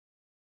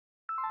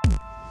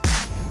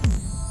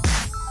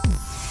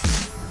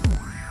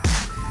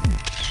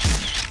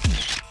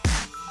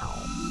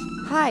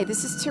Hi,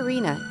 this is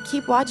Tarina.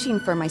 Keep watching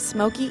for my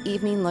smoky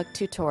evening look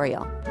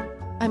tutorial.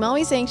 I'm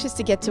always anxious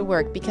to get to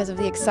work because of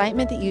the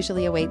excitement that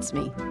usually awaits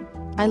me.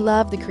 I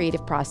love the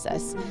creative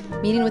process,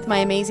 meeting with my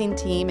amazing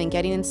team and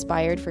getting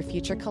inspired for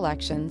future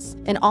collections,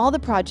 and all the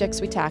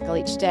projects we tackle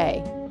each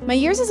day. My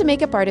years as a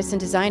makeup artist and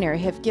designer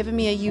have given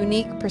me a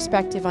unique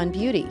perspective on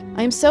beauty.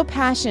 I am so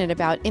passionate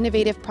about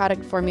innovative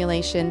product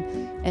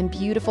formulation and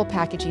beautiful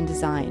packaging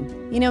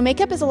design. You know,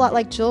 makeup is a lot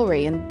like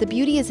jewelry, and the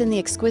beauty is in the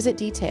exquisite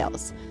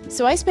details.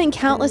 So I spend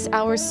countless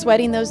hours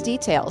sweating those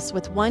details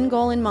with one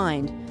goal in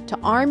mind: to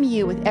arm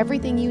you with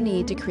everything you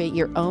need to create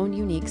your own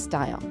unique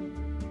style.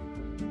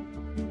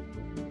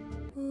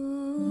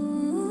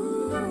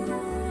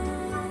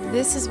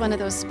 This is one of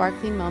those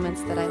sparkling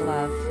moments that I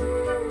love.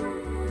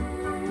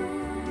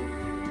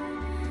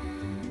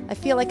 I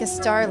feel like a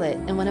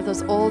starlet in one of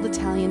those old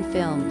Italian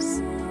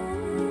films.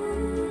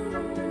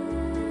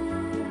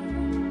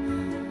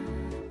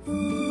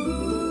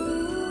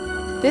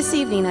 This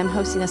evening, I'm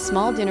hosting a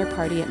small dinner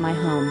party at my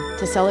home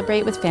to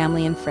celebrate with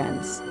family and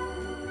friends.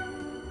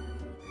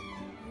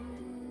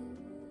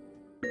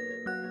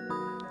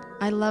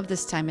 I love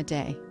this time of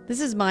day. This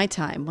is my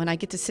time when I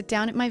get to sit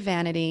down at my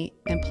vanity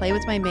and play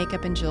with my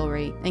makeup and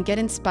jewelry and get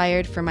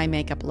inspired for my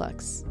makeup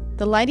looks.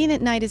 The lighting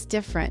at night is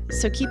different,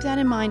 so keep that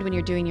in mind when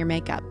you're doing your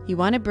makeup. You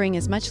want to bring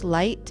as much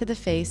light to the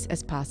face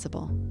as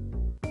possible.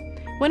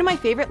 One of my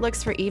favorite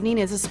looks for evening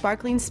is a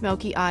sparkling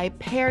smoky eye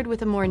paired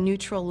with a more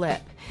neutral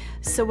lip.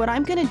 So what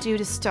I'm going to do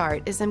to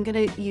start is I'm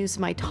going to use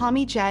my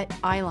Tommy Jet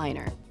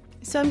eyeliner.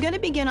 So I'm going to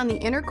begin on the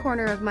inner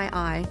corner of my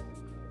eye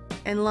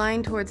and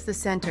line towards the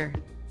center.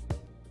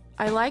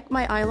 I like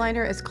my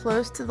eyeliner as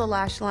close to the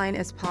lash line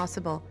as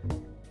possible.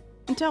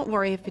 And don't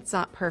worry if it's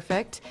not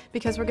perfect,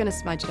 because we're going to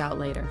smudge it out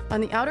later.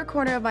 On the outer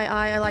corner of my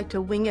eye, I like to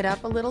wing it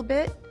up a little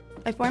bit.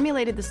 I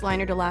formulated this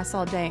liner to last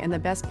all day, and the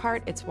best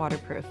part, it's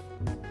waterproof,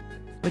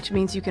 which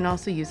means you can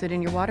also use it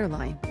in your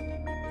waterline.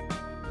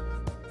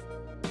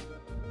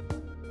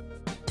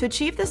 To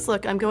achieve this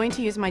look, I'm going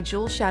to use my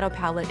Jewel Shadow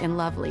Palette in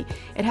Lovely.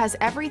 It has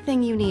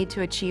everything you need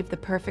to achieve the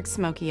perfect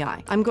smoky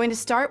eye. I'm going to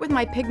start with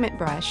my pigment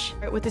brush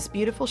with this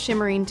beautiful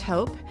shimmering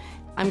taupe.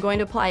 I'm going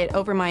to apply it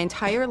over my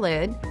entire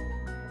lid,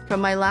 from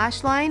my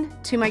lash line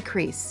to my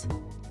crease.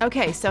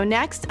 Okay, so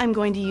next I'm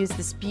going to use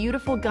this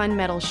beautiful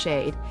gunmetal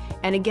shade,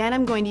 and again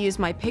I'm going to use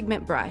my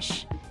pigment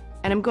brush,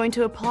 and I'm going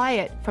to apply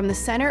it from the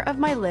center of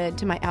my lid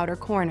to my outer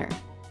corner.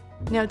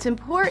 Now it's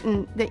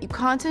important that you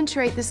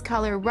concentrate this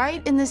color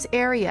right in this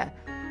area,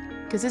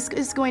 because this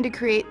is going to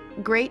create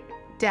great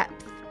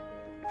depth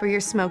for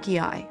your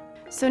smoky eye.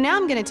 So now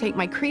I'm going to take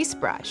my crease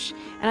brush,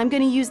 and I'm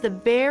going to use the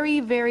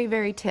very, very,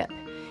 very tip.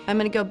 I'm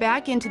going to go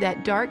back into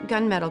that dark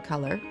gunmetal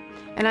color,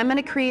 and I'm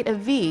going to create a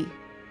V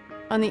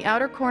on the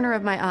outer corner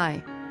of my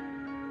eye.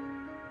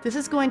 This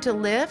is going to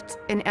lift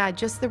and add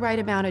just the right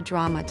amount of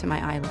drama to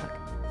my eye look.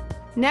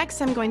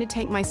 Next, I'm going to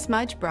take my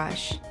smudge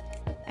brush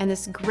and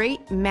this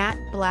great matte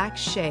black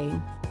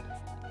shade,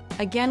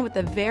 again with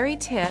the very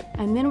tip,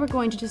 and then we're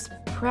going to just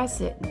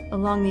press it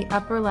along the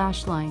upper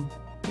lash line.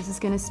 This is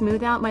going to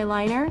smooth out my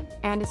liner,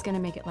 and it's going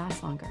to make it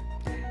last longer.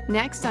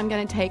 Next, I'm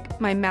going to take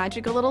my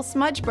magical little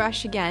smudge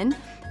brush again,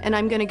 and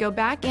I'm going to go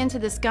back into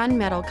this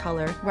gunmetal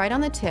color right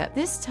on the tip.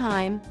 This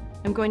time,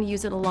 I'm going to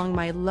use it along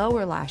my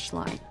lower lash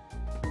line.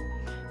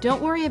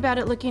 Don't worry about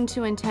it looking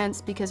too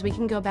intense, because we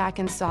can go back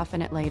and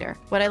soften it later.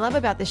 What I love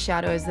about this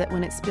shadow is that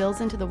when it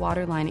spills into the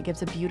waterline, it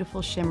gives a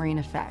beautiful shimmering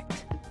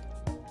effect.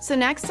 So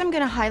next I'm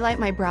going to highlight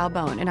my brow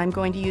bone, and I'm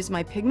going to use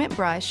my pigment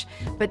brush,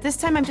 but this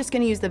time I'm just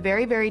going to use the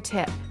very, very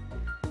tip.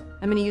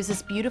 I'm going to use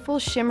this beautiful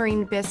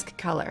shimmering bisque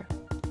color,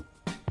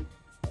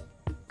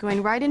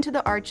 going right into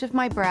the arch of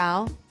my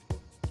brow,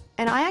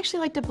 and I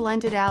actually like to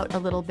blend it out a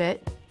little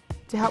bit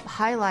to help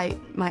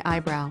highlight my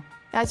eyebrow.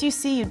 As you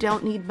see, you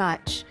don't need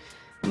much.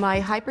 My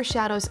hyper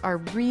shadows are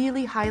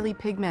really highly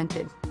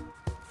pigmented.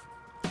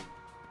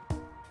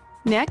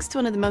 Next,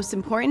 one of the most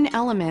important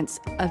elements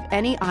of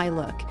any eye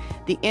look,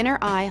 the inner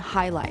eye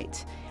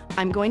highlight.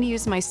 I'm going to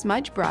use my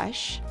smudge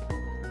brush,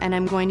 and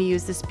I'm going to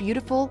use this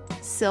beautiful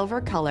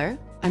silver color.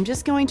 I'm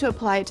just going to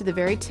apply it to the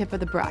very tip of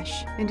the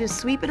brush and just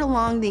sweep it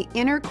along the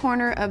inner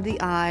corner of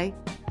the eye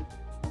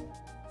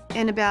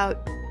and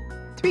about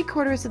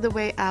 3/4 of the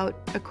way out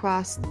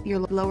across your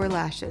lower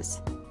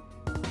lashes.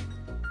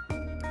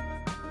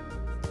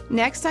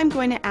 Next, I'm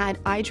going to add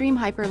I Dream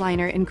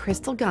Hyperliner in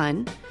Crystal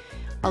Gun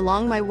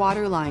along my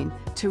waterline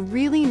to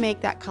really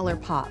make that color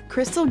pop.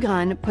 Crystal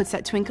Gun puts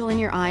that twinkle in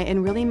your eye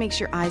and really makes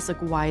your eyes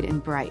look wide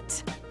and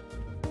bright.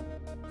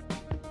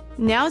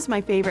 Now is my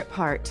favorite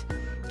part,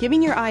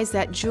 giving your eyes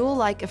that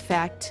jewel-like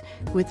effect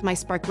with my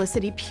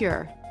Sparklicity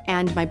Pure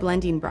and my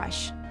blending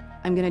brush.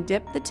 I'm going to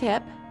dip the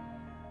tip,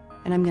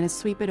 and I'm going to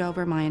sweep it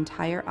over my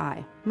entire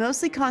eye,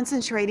 mostly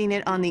concentrating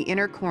it on the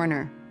inner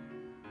corner.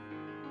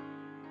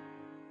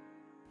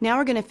 Now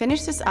we're going to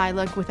finish this eye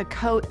look with a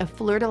coat of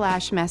Fleur de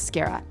Lash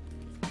mascara.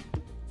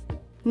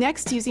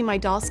 Next, using my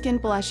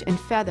Dollskin blush and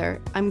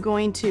feather, I'm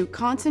going to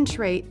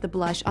concentrate the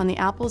blush on the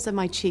apples of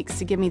my cheeks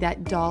to give me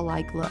that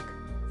doll-like look.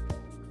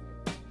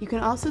 You can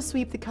also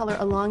sweep the color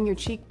along your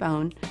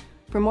cheekbone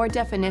for more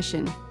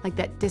definition, like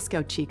that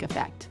disco cheek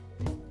effect.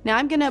 Now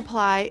I'm gonna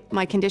apply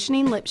my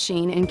conditioning lip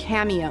sheen in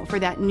Cameo for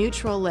that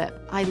neutral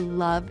lip. I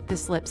love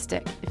this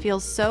lipstick. It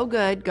feels so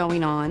good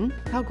going on.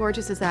 How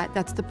gorgeous is that?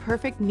 That's the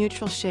perfect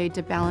neutral shade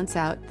to balance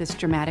out this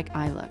dramatic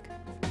eye look.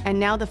 And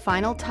now the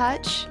final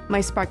touch, my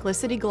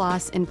Sparklicity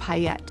gloss in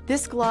Paitte.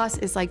 This gloss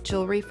is like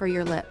jewelry for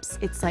your lips.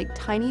 It's like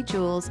tiny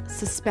jewels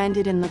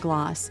suspended in the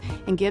gloss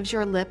and gives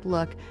your lip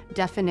look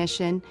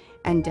definition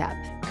and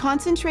depth.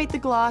 Concentrate the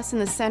gloss in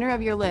the center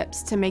of your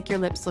lips to make your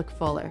lips look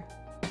fuller.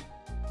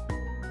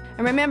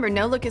 And remember,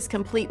 no look is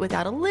complete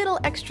without a little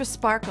extra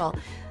sparkle.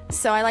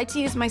 So I like to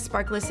use my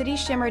Sparklicity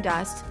shimmer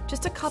dust.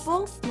 Just a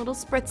couple little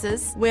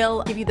spritzes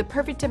will give you the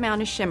perfect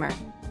amount of shimmer.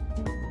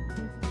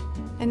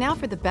 And now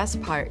for the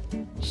best part,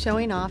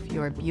 showing off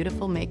your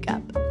beautiful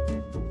makeup.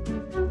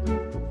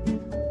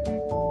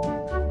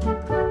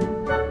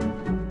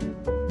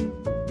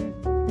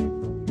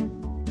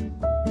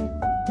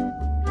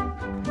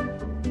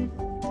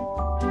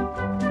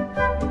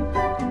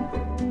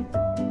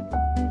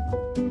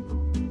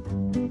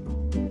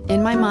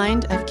 In my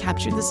mind, I've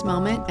captured this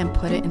moment and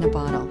put it in a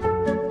bottle.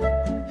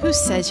 Who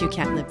says you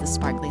can't live the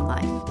sparkling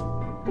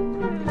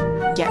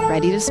life? Get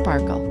ready to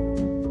sparkle.